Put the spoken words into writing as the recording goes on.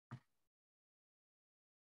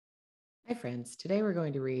Hi friends, today we're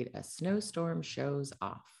going to read A Snowstorm Shows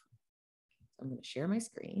Off. So I'm going to share my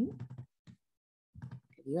screen.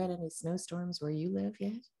 Have you had any snowstorms where you live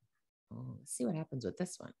yet? Oh, let's see what happens with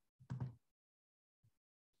this one.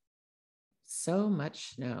 So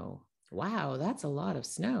much snow. Wow, that's a lot of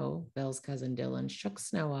snow. Belle's cousin Dylan shook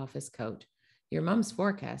snow off his coat. Your mom's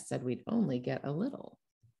forecast said we'd only get a little.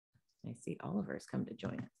 I see Oliver's come to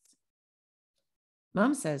join us.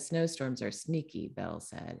 Mom says snowstorms are sneaky, Belle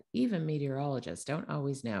said. Even meteorologists don't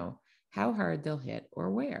always know how hard they'll hit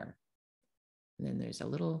or where. And then there's a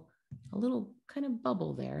little kind of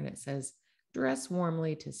bubble there, and it says, dress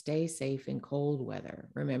warmly to stay safe in cold weather.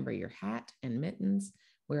 Remember your hat and mittens.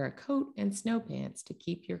 Wear a coat and snow pants to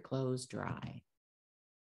keep your clothes dry.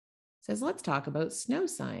 It says, let's talk about snow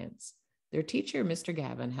science. Their teacher, Mr.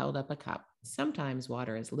 Gavin, held up a cup. Sometimes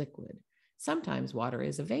water is liquid. Sometimes water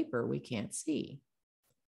is a vapor we can't see.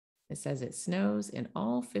 It says it snows in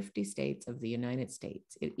all 50 states of the United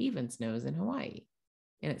States. It even snows in Hawaii.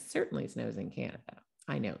 And it certainly snows in Canada.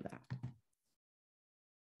 I know that.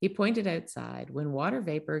 He pointed outside. When water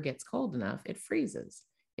vapor gets cold enough, it freezes.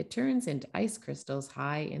 It turns into ice crystals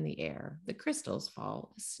high in the air. The crystals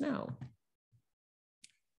fall as snow.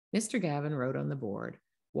 Mr. Gavin wrote on the board,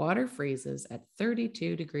 water freezes at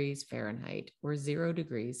 32 degrees Fahrenheit or 0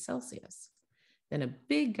 degrees Celsius. Then a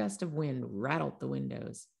big gust of wind rattled the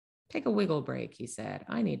windows. Take a wiggle break, he said.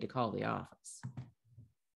 I need to call the office.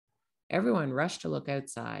 Everyone rushed to look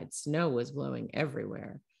outside. Snow was blowing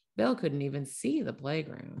everywhere. Belle couldn't even see the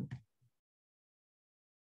playground.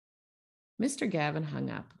 Mr. Gavin hung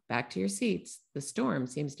up. Back to your seats. The storm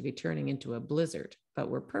seems to be turning into a blizzard, but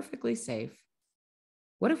we're perfectly safe.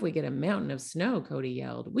 What if we get a mountain of snow? Cody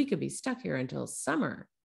yelled. We could be stuck here until summer.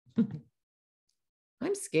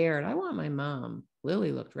 I'm scared. I want my mom.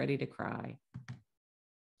 Lily looked ready to cry.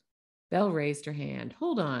 Belle raised her hand.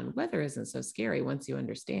 Hold on. Weather isn't so scary once you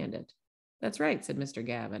understand it. That's right, said Mr.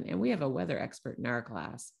 Gavin, and we have a weather expert in our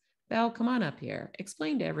class. Belle, come on up here.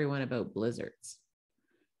 Explain to everyone about blizzards.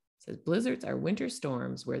 It says blizzards are winter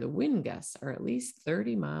storms where the wind gusts are at least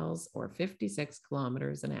 30 miles or 56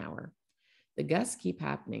 kilometers an hour. The gusts keep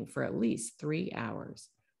happening for at least 3 hours.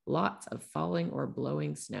 Lots of falling or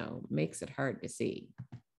blowing snow makes it hard to see.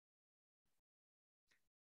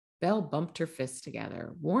 Belle bumped her fists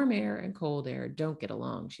together. Warm air and cold air don't get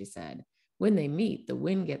along, she said. When they meet, the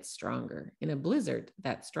wind gets stronger. In a blizzard,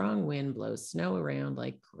 that strong wind blows snow around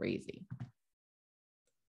like crazy.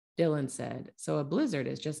 Dylan said, so a blizzard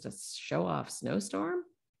is just a show-off snowstorm?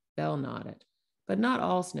 Belle nodded. But not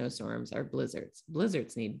all snowstorms are blizzards.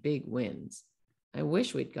 Blizzards need big winds. I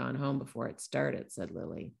wish we'd gone home before it started, said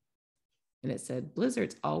Lily. And it said,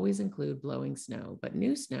 blizzards always include blowing snow, but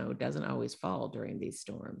new snow doesn't always fall during these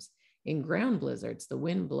storms. In ground blizzards, the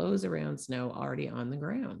wind blows around snow already on the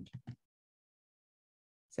ground. It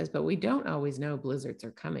says, but we don't always know blizzards are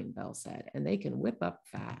coming, Belle said, and they can whip up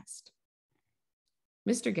fast.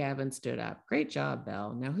 Mr. Gavin stood up. Great job,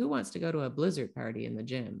 Belle. Now who wants to go to a blizzard party in the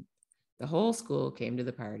gym? The whole school came to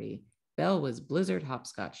the party. Belle was blizzard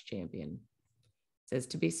hopscotch champion. Says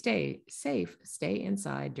to be safe, stay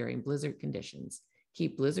inside during blizzard conditions.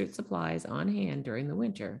 Keep blizzard supplies on hand during the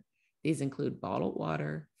winter. These include bottled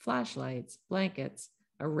water, flashlights, blankets,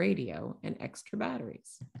 a radio, and extra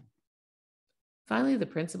batteries. Finally, the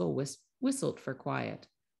principal whistled for quiet.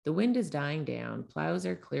 The wind is dying down. Plows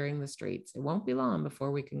are clearing the streets. It won't be long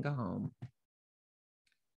before we can go home.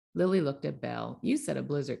 Lily looked at Belle. You said a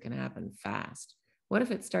blizzard can happen fast. What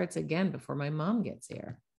if it starts again before my mom gets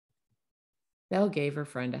here? Belle gave her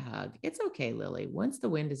friend a hug. It's okay, Lily. Once the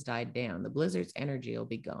wind has died down, the blizzard's energy will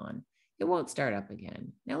be gone. It won't start up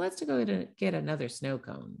again. Now let's go to get another snow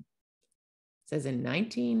cone. It says in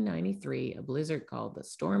 1993, a blizzard called the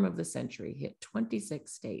Storm of the Century hit 26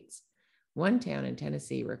 states. One town in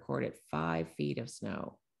Tennessee recorded 5 feet of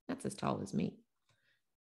snow. That's as tall as me.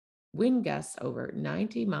 Wind gusts over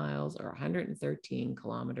 90 miles or 113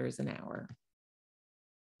 kilometers an hour.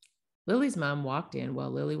 Lily's mom walked in while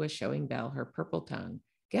Lily was showing Belle her purple tongue.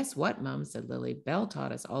 Guess what, Mom, said Lily. Belle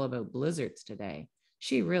taught us all about blizzards today.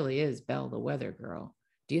 She really is Belle the weather girl.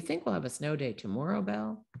 Do you think we'll have a snow day tomorrow,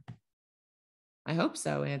 Belle? I hope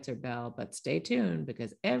so, answered Belle, but stay tuned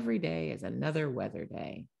because every day is another weather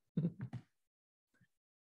day. And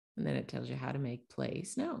then it tells you how to make play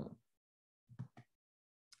snow.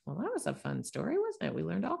 Well, that was a fun story, wasn't it? We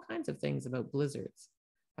learned all kinds of things about blizzards.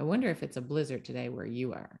 I wonder if it's a blizzard today where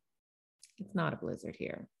you are. It's not a blizzard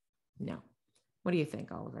here. No. What do you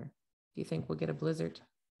think, Oliver? Do you think we'll get a blizzard?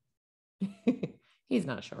 He's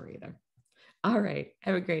not sure either. All right.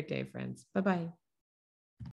 Have a great day, friends. Bye-bye.